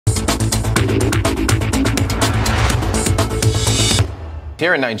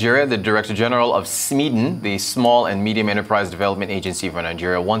Here in Nigeria, the Director General of SMEDEN, the Small and Medium Enterprise Development Agency for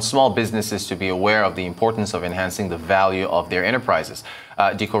Nigeria, wants small businesses to be aware of the importance of enhancing the value of their enterprises.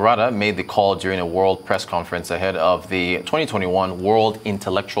 Diko Rada made the call during a world press conference ahead of the 2021 World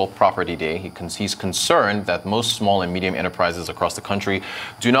Intellectual Property Day. He's concerned that most small and medium enterprises across the country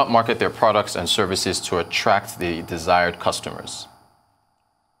do not market their products and services to attract the desired customers.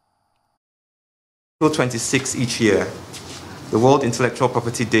 April 26 each year, the World Intellectual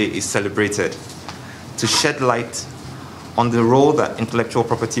Property Day is celebrated to shed light on the role that intellectual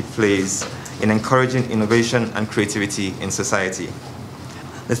property plays in encouraging innovation and creativity in society.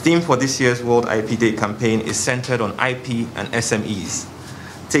 The theme for this year's World IP Day campaign is centered on IP and SMEs,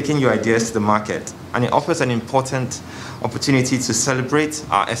 taking your ideas to the market, and it offers an important opportunity to celebrate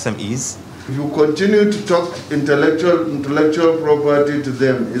our SMEs. If you continue to talk intellectual property to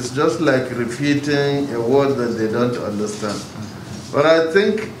them, it's just like repeating a word that they don't understand. But I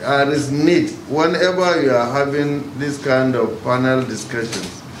think there is need, whenever you are having this kind of panel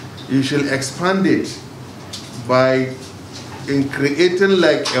discussions, you should expand it by creating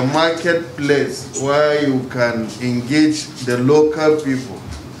like a marketplace where you can engage the local people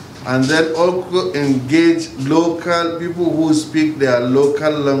and then also engage local people who speak their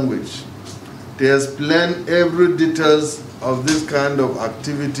local language. They explain every details of this kind of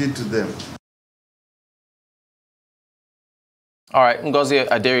activity to them. All right, Ngozi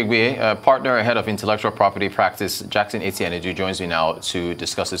Aderibigbe, partner, head of intellectual property practice, Jackson Etti Edu, joins me now to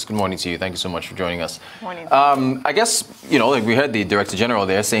discuss this. Good morning to you. Thank you so much for joining us. Morning. I guess, you know, like we heard the Director General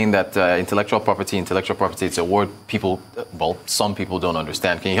there saying that intellectual property, it's a word people, well, some people don't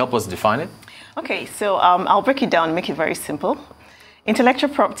understand. Can you help us define it? Okay, so I'll break it down and make it very simple. Intellectual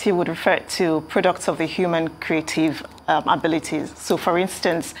property would refer to products of the human creative abilities. So, for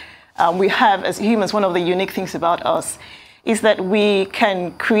instance, we have, as humans, one of the unique things about us is that we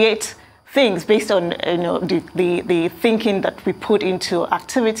can create things based on the thinking that we put into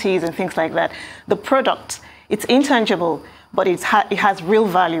activities and things like that. The product, it's intangible, but it has real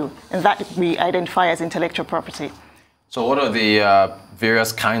value, and that we identify as intellectual property. So what are the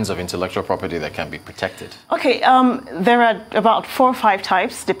various kinds of intellectual property that can be protected? Okay, there are about 4 or 5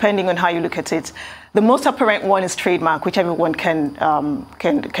 types, depending on how you look at it. The most apparent one is trademark, which everyone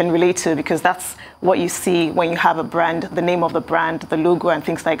can relate to, because that's what you see when you have a brand, the name of the brand, the logo, and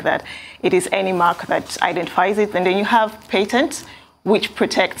things like that. It is any mark that identifies it. And then you have patent, which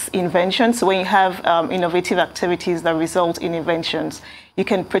protects invention. So when you have innovative activities that result in inventions, you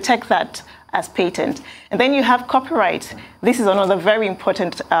can protect that as patent. And then you have copyright. This is another very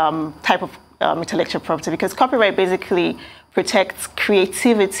important type of intellectual property, because copyright basically protects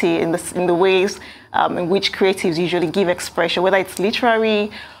creativity in the ways in which creatives usually give expression, whether it's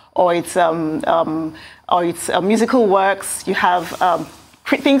literary or it's musical works. You have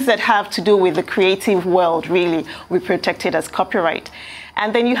things that have to do with the creative world, really, we protect it as copyright.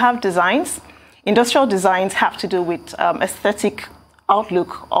 And then you have designs. Industrial designs have to do with aesthetic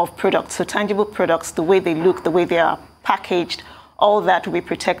outlook of products, so tangible products, the way they look, the way they are packaged, all that will be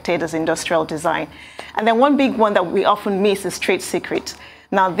protected as industrial design. And then one big one that we often miss is trade secret.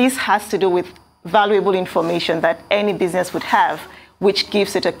 Now, this has to do with valuable information that any business would have, which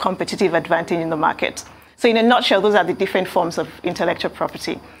gives it a competitive advantage in the market. So in a nutshell, those are the different forms of intellectual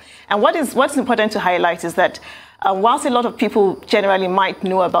property. And what's important to highlight is that whilst a lot of people generally might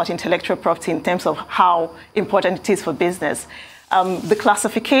know about intellectual property in terms of how important it is for business, the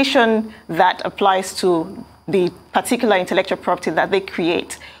classification that applies to the particular intellectual property that they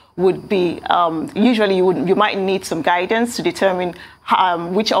create would be, usually you might need some guidance to determine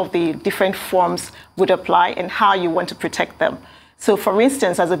which of the different forms would apply and how you want to protect them. So for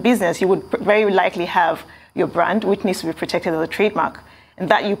instance, as a business, you would very likely have your brand, which needs to be protected as a trademark, and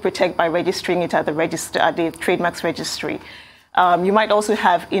that you protect by registering it at the trademarks registry. You might also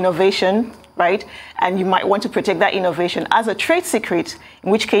have innovation, right? And you might want to protect that innovation as a trade secret, in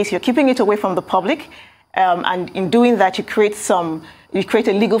which case you're keeping it away from the public. And in doing that, you create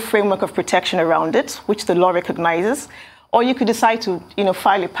a legal framework of protection around it, which the law recognizes. Or you could decide to,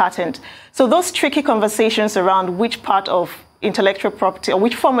 file a patent. So those tricky conversations around which part of intellectual property or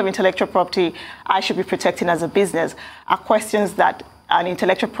which form of intellectual property I should be protecting as a business are questions that an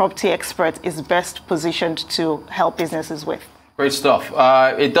intellectual property expert is best positioned to help businesses with. Great stuff.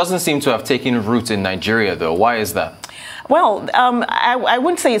 It doesn't seem to have taken root in Nigeria, though. Why is that? Well, I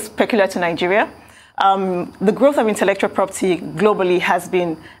wouldn't say it's peculiar to Nigeria. The growth of intellectual property globally has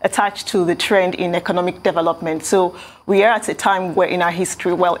been attached to the trend in economic development. So we are at a time where in our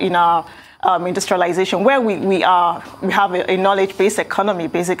history, in our industrialization, where we have a knowledge-based economy,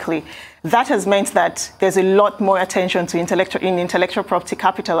 basically, that has meant that there's a lot more attention to intellectual property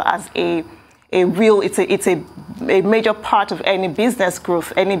capital as it's a major part of any business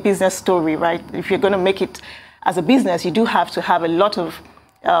growth, any business story, right? If you're going to make it as a business, you do have to have a lot of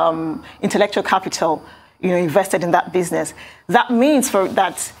intellectual capital, invested in that business. That means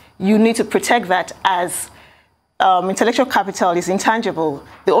that you need to protect that, as intellectual capital is intangible.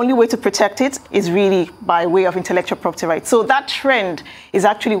 The only way to protect it is really by way of intellectual property rights. So that trend is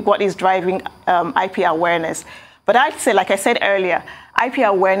actually what is driving IP awareness. But I'd say, like I said earlier, IP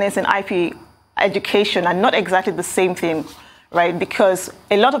awareness and IP education are not exactly the same thing, right? Because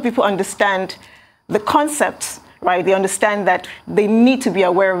a lot of people understand the concepts, right? They understand that they need to be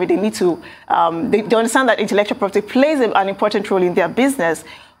aware of it. They need to, they understand that intellectual property plays an important role in their business.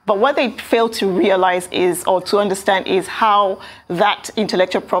 But what they fail to realize or to understand is how that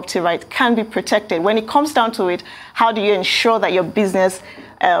intellectual property right can be protected. When it comes down to it, how do you ensure that your business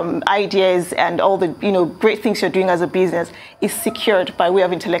ideas and all the great things you're doing as a business is secured by way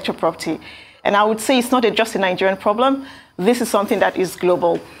of intellectual property? And I would say it's not just a Nigerian problem. This is something that is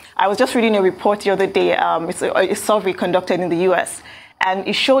global. I was just reading a report the other day. It's a survey conducted in the US, and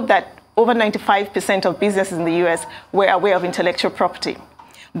it showed that over 95% of businesses in the US were aware of intellectual property.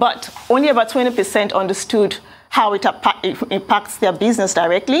 But only about 20% understood how it impacts their business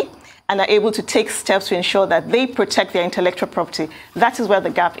directly and are able to take steps to ensure that they protect their intellectual property. That is where the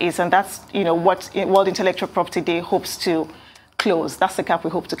gap is, and that's what World Intellectual Property Day hopes to close. That's the gap we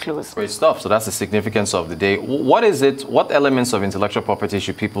hope to close. Great stuff. So that's the significance of the day. What is it? What elements of intellectual property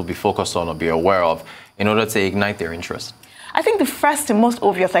should people be focused on or be aware of in order to ignite their interest? I think the first and most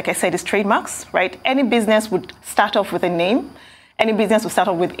obvious, like I said, is trademarks, right? Any business would start off with a name. Any business will start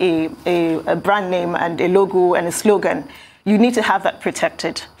off with a brand name and a logo and a slogan. You need to have that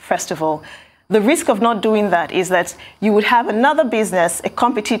protected, first of all. The risk of not doing that is that you would have another business, a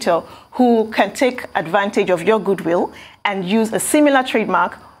competitor, who can take advantage of your goodwill and use a similar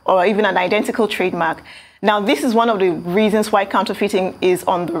trademark or even an identical trademark. Now, this is one of the reasons why counterfeiting is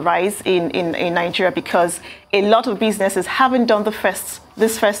on the rise in Nigeria, because a lot of businesses haven't done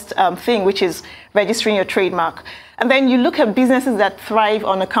this first thing, which is registering your trademark. And then you look at businesses that thrive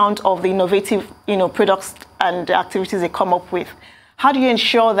on account of the innovative products and activities they come up with. How do you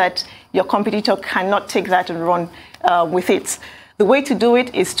ensure that your competitor cannot take that and run with it? The way to do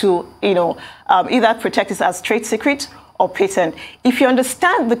it is to either protect it as trade secret or patent. If you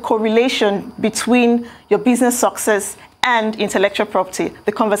understand the correlation between your business success and intellectual property,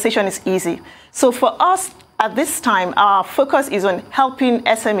 the conversation is easy. So for us at this time, our focus is on helping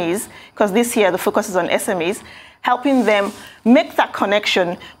SMEs, because this year the focus is on SMEs, helping them make that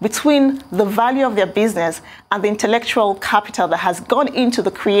connection between the value of their business and the intellectual capital that has gone into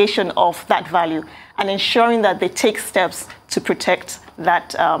the creation of that value, and ensuring that they take steps to protect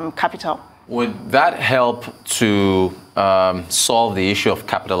that capital. Would that help to solve the issue of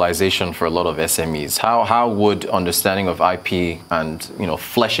capitalization for a lot of SMEs? How would understanding of IP and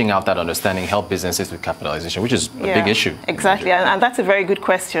fleshing out that understanding help businesses with capitalization, which is a big issue? Exactly, and that's a very good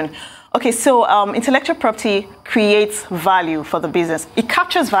question. Okay, so intellectual property creates value for the business. It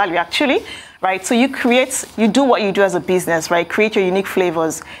captures value, actually, right? So you do what you do as a business, right? Create your unique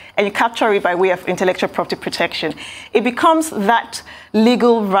flavors, and you capture it by way of intellectual property protection. It becomes that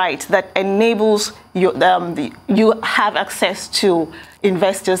legal right that enables you have access to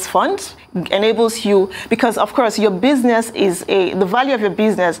investors' funds, enables you, because of course your business is the value of your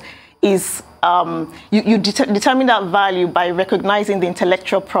business is you determine that value by recognizing the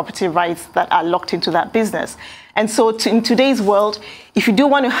intellectual property rights that are locked into that business. And so in today's world, if you do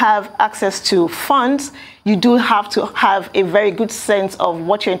want to have access to funds, you do have to have a very good sense of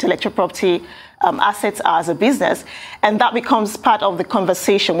what your intellectual property assets are as a business. And that becomes part of the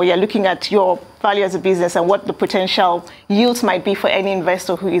conversation where you're looking at your value as a business and what the potential yields might be for any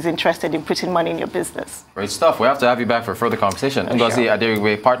investor who is interested in putting money in your business. Great stuff. We have to have you back for further conversation. Ngozi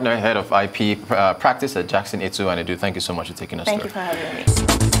Aderibigbe, partner, head of IP practice at Etti Edu and Edu. Thank you so much for taking us through. Thank you for having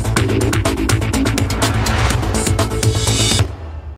me.